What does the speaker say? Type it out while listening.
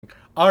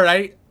All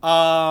right.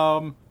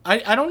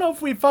 I don't know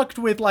if we fucked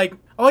with like.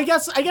 Oh, I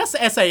guess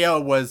SAO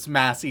was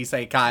mass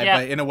isekai, Yeah.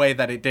 but in a way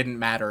that it didn't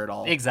matter at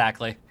all.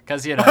 Exactly.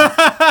 Because, you have to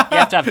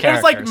have characters. It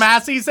was like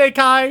mass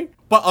isekai,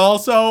 but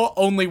also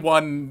only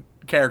one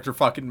character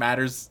fucking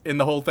matters in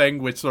the whole thing,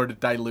 which sort of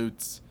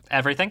dilutes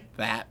everything.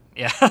 that.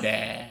 Yeah.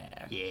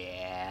 Yeah.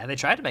 Yeah. They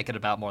tried to make it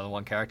about more than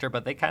one character,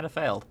 but they kind of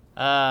failed.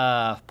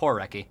 Poor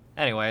Reki.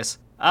 Anyways,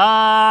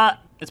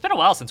 it's been a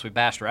while since we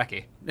bashed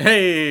Reki.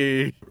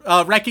 Hey,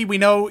 Reki, we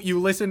know you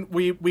listen.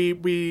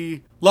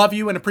 We love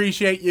you and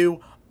appreciate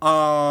you.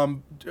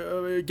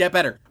 Get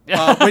better.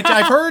 Which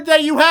I've heard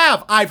that you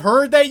have.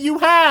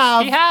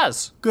 He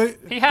has. Good.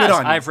 He has. Good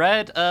on you. I've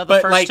read the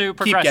But, first like, two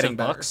keep getting progressive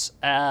better. books.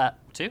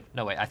 Two?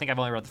 No, wait. I think I've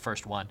only read the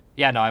first one.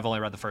 Yeah, no, I've only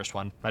read the first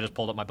one. I just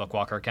pulled up my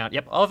Bookwalker account.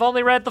 Yep, I've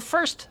only read the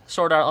first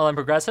Sword Art Online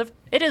Progressive.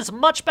 It is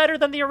much better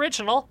than the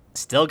original.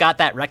 Still got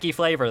that Reki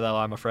flavor, though,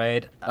 I'm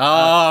afraid.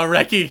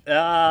 Reki.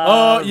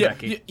 Yeah.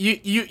 Reki.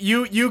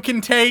 You can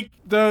take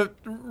the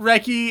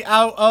Reki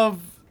out of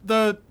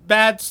the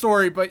bad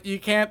story, but you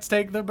can't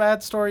take the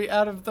bad story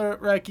out of the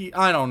Reki.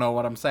 I don't know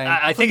what I'm saying.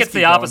 I think Please it's the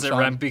keep going, opposite, Shaun.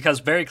 Rem,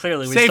 because very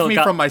clearly we Save still me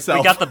got, from myself.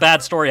 we got the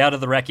bad story out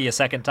of the Reki a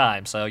second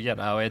time, so,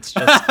 it's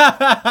just...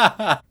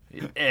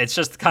 it's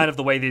just kind of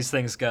the way these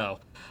things go.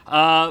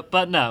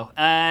 But no,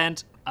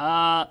 and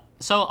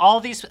so all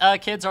these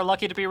kids are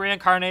lucky to be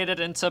reincarnated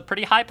into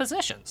pretty high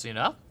positions,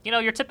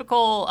 your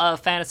typical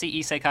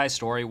fantasy isekai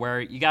story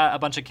where you got a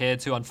bunch of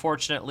kids who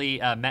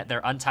unfortunately met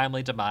their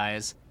untimely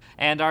demise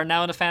and are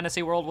now in a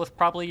fantasy world with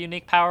probably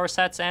unique power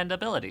sets and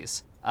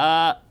abilities.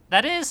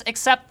 That is,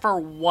 except for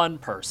one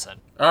person.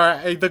 All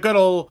right, the good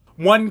old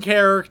one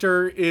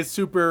character is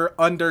super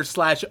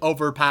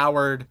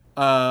under/overpowered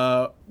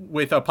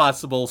with a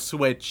possible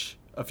switch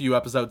a few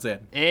episodes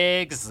in.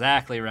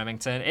 Exactly,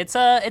 Remington. It's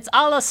a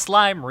la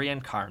Slime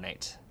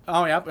reincarnate.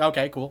 Oh yeah,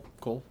 okay, cool.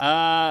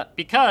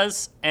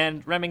 Because,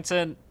 and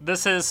Remington,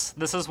 this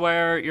is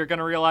where you're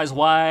gonna realize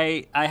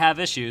why I have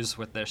issues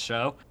with this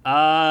show.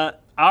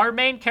 Our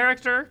main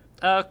character,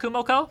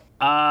 Kumoko,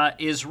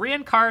 is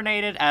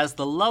reincarnated as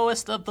the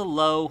lowest of the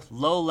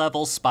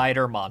low-level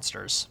spider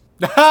monsters.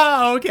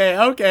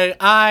 Okay,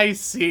 I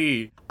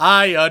see.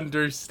 I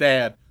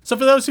understand. So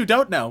for those who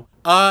don't know,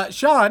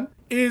 Shaun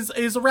is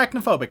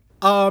arachnophobic.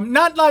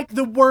 Not like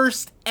the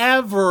worst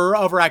ever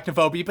of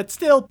arachnophobia, but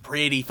still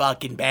pretty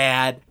fucking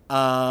bad.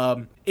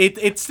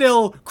 It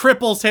still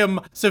cripples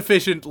him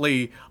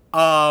sufficiently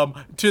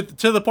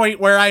to the point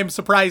where I am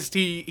surprised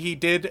he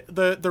did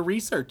the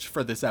research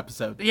for this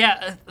episode.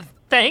 Yeah,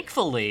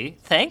 thankfully,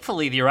 the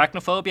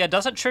arachnophobia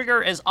doesn't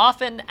trigger as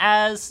often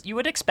as you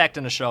would expect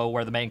in a show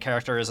where the main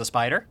character is a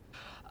spider.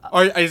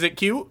 Or is it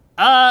cute?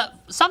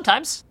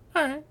 Sometimes.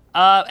 All right.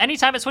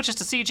 Anytime it switches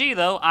to CG,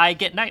 though, I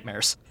get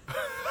nightmares.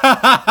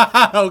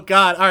 Oh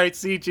God! All right,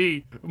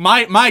 CG.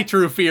 My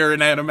true fear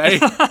in anime.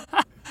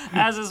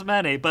 As is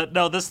many, but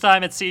no, this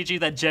time it's CG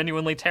that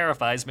genuinely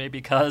terrifies me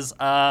because,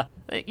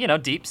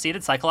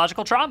 deep-seated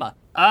psychological trauma.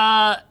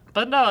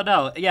 But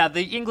no, yeah,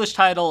 the English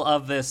title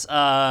of this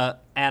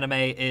anime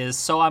is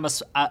So I'm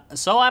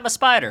a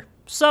Spider.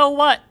 So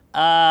what?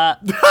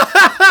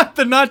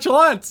 The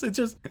nonchalance. It's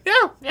just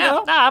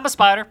Nah, I'm a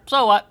spider.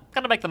 So what?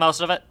 Gonna make the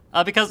most of it.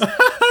 Because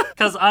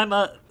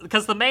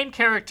the main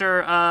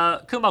character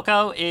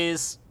Kumoko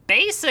is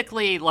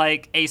basically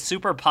like a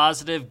super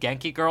positive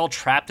Genki girl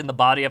trapped in the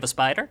body of a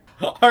spider.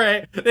 All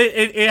right.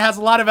 It has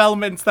a lot of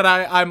elements that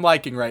I'm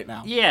liking right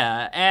now.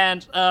 Yeah,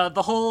 and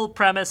the whole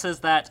premise is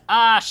that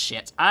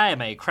shit, I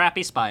am a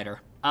crappy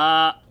spider.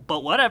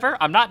 But whatever,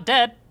 I'm not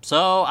dead,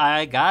 so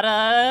I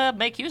gotta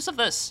make use of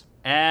this.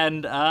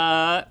 And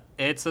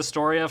it's the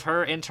story of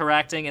her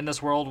interacting in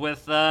this world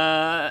with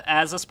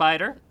as a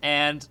spider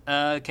and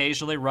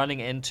occasionally running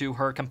into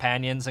her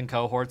companions and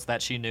cohorts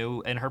that she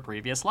knew in her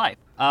previous life,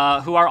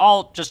 who are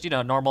all just,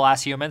 normal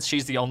ass humans.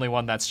 She's the only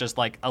one that's just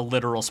like a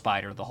literal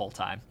spider the whole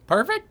time.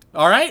 Perfect.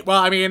 All right.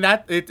 Well, I mean,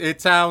 it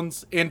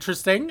sounds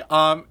interesting.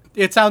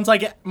 It sounds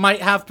like it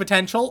might have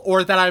potential,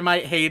 or that I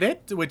might hate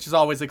it, which is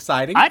always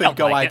exciting. I Could don't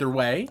go like either it.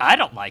 way. I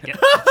don't like it.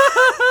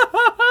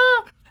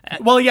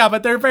 Well, yeah,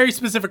 but there are very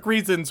specific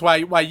reasons why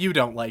you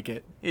don't like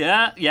it.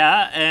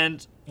 Yeah,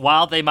 and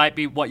while they might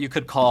be what you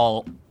could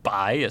call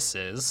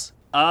biases,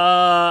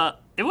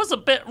 it was a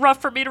bit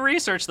rough for me to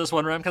research this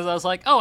one, Rem, because I was like,